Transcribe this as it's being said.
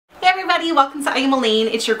everybody, welcome to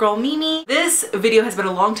iammilaine. It's your girl Mimi. This video has been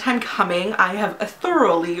a long time coming. I have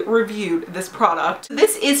thoroughly reviewed this product.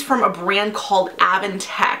 This is from a brand called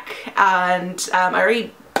Avantek, and I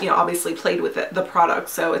already obviously played with the product,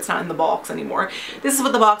 so it's not in the box anymore. This is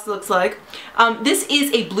what the box looks like. This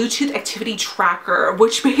is a Bluetooth activity tracker,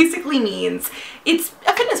 which basically means it's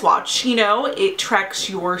a fitness watch. It tracks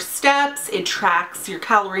your steps, it tracks your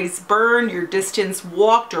calories burned, your distance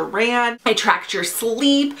walked or ran, it tracks your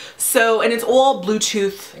sleep, and it's all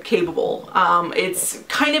Bluetooth capable. It's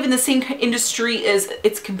kind of in the same industry as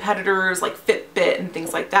its competitors like FITBIT and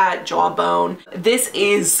things like that, Jawbone. This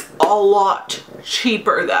is a lot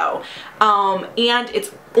cheaper though, and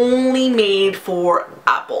it's only made for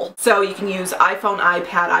Apple. So you can use iPhone,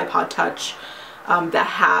 iPad, iPod Touch that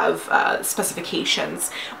have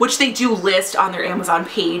specifications, which they do list on their Amazon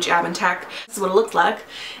page, Avantek. This is what it looks like.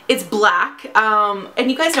 It's black,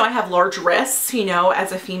 and you guys know I have large wrists,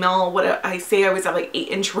 as a female. What I say, I always have like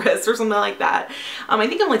 8-inch wrists or something like that. I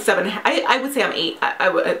think I'm like 7. I would say I'm 8. I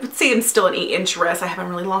would say I'm still an 8-inch wrist. I haven't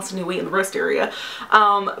really lost any weight in the wrist area,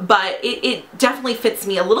 but it definitely fits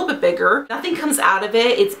me a little bit bigger. Nothing comes out of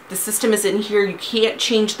it. The system is in here. You can't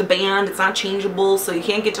change the band. It's not changeable, so you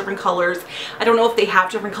can't get different colors. I don't know if they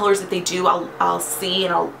have different colors. If they do, I'll see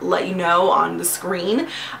and I'll let you know on the screen.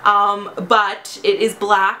 But it is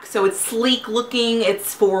black. So it's sleek looking,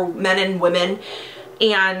 it's for men and women,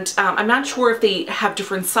 and I'm not sure if they have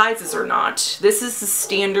different sizes or not. This is the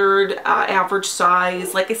standard average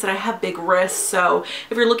size. Like I said, I have big wrists, so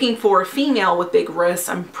if you're looking for a female with big wrists,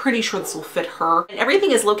 I'm pretty sure this will fit her. And everything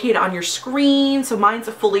is located on your screen, so mine's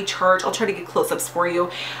a fully charged. I'll try to get close-ups for you.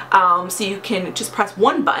 So you can just press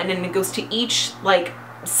one button and it goes to each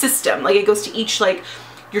system, it goes to each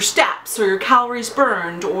your steps or your calories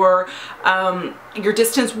burned or your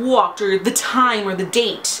distance walked or the time or the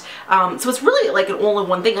date. So it's really like an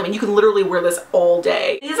all-in-one thing. I mean, you can literally wear this all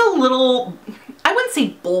day. It is a little, I wouldn't say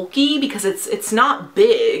bulky because it's not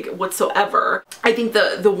big whatsoever. I think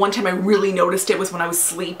the one time I really noticed it was when I was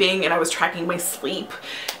sleeping and I was tracking my sleep.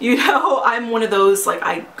 I'm one of those,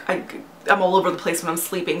 I'm all over the place when I'm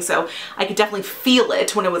sleeping, so I could definitely feel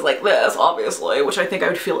it when it was like this, obviously, which I think I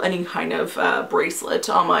would feel any kind of bracelet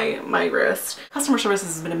on my wrist. Customer service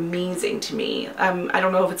has been amazing to me. I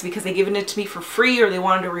don't know if it's because they've given it to me for free or they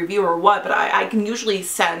wanted a review or what, but I can usually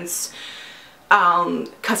sense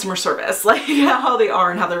customer service, how they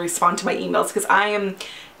are and how they respond to my emails, because I am,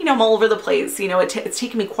 I'm all over the place. It's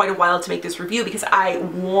taken me quite a while to make this review because I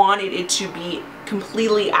wanted it to be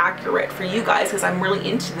completely accurate for you guys, because I'm really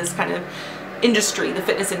into this kind of industry, the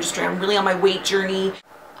fitness industry. I'm really on my weight journey.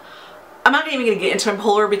 I'm not even going to get into my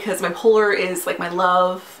Polar because my Polar is like my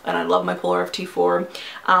love, and I love my Polar FT4.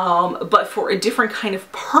 But for a different kind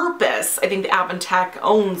of purpose, I think the Avantek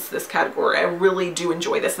owns this category. I really do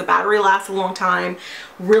enjoy this. The battery lasts a long time,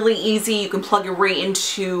 really easy. You can plug it right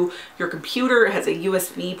into your computer. It has a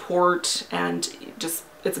USB port and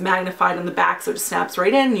it's magnified on the back, so it just snaps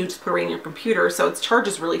right in. You just put it right in your computer, so it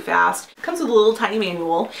charges really fast. It comes with a little tiny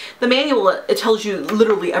manual. The manual, it tells you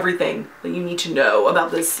literally everything that you need to know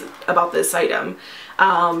about this item.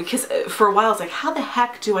 Because for a while I was like, how the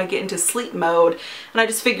heck do I get into sleep mode? And I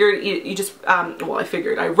just figured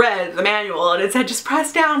I read the manual and it said just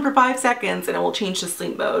press down for 5 seconds and it will change to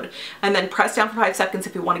sleep mode. And then press down for 5 seconds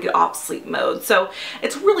if you want to get off sleep mode. So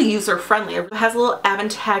it's really user friendly. It has a little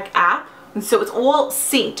Avantek app. And so it's all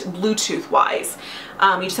synced Bluetooth wise.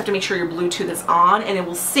 You just have to make sure your Bluetooth is on, and it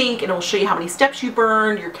will sync and it will show you how many steps you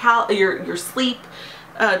burned, your sleep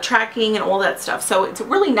tracking and all that stuff. So it's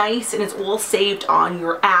really nice, and it's all saved on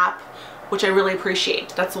your app, which I really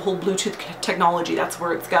appreciate. That's the whole Bluetooth technology. That's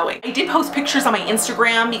where it's going. I did post pictures on my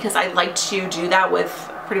Instagram because I like to do that with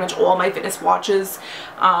pretty much all my fitness watches.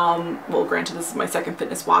 Well, granted, this is my second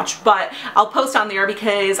fitness watch, but I'll post on there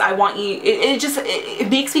because I want you, it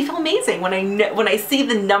makes me feel amazing when I see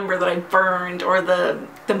the number that I've burned or the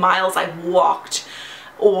miles I've walked,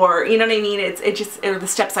 or you know what I mean, or the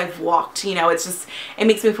steps I've walked, it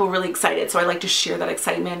makes me feel really excited. So I like to share that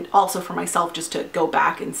excitement also for myself, just to go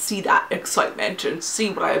back and see that excitement and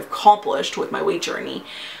see what I've accomplished with my weight journey.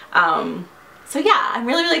 So yeah, I'm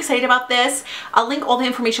really excited about this. I'll link all the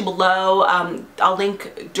information below. I'll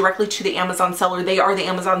link directly to the Amazon seller. They are the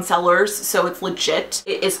Amazon sellers, so it's legit.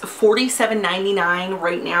 It is $47.99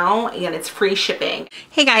 right now, and it's free shipping.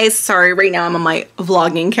 Hey guys, sorry, right now I'm on my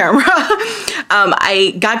vlogging camera.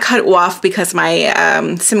 I got cut off because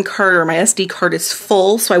my SIM card or my SD card is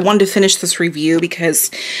full, so I wanted to finish this review because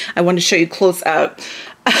I wanted to show you close up.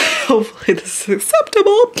 Hopefully this is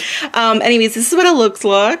acceptable. Anyways, this is what it looks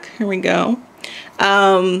like. Here we go.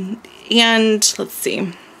 And let's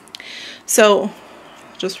see. So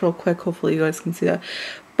just real quick. Hopefully you guys can see that.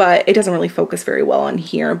 But it doesn't really focus very well on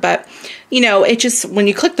here. But, you know, it just, when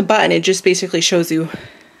you click the button, it just basically shows you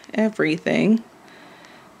everything.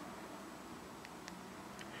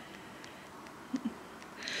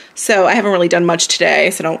 So I haven't really done much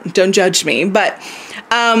today, so don't judge me. But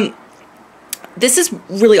this is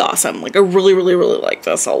really awesome. Like, I really like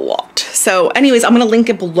this a lot. So anyways, I'm going to link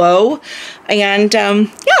it below. And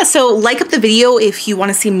yeah, so like up the video if you want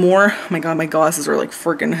to see more. Oh my god, my glasses are like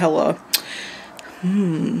freaking hella.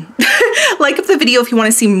 Like up the video if you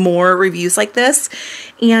want to see more reviews like this.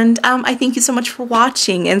 And I thank you so much for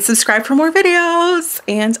watching, and subscribe for more videos.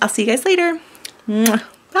 And I'll see you guys later.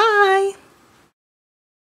 Bye.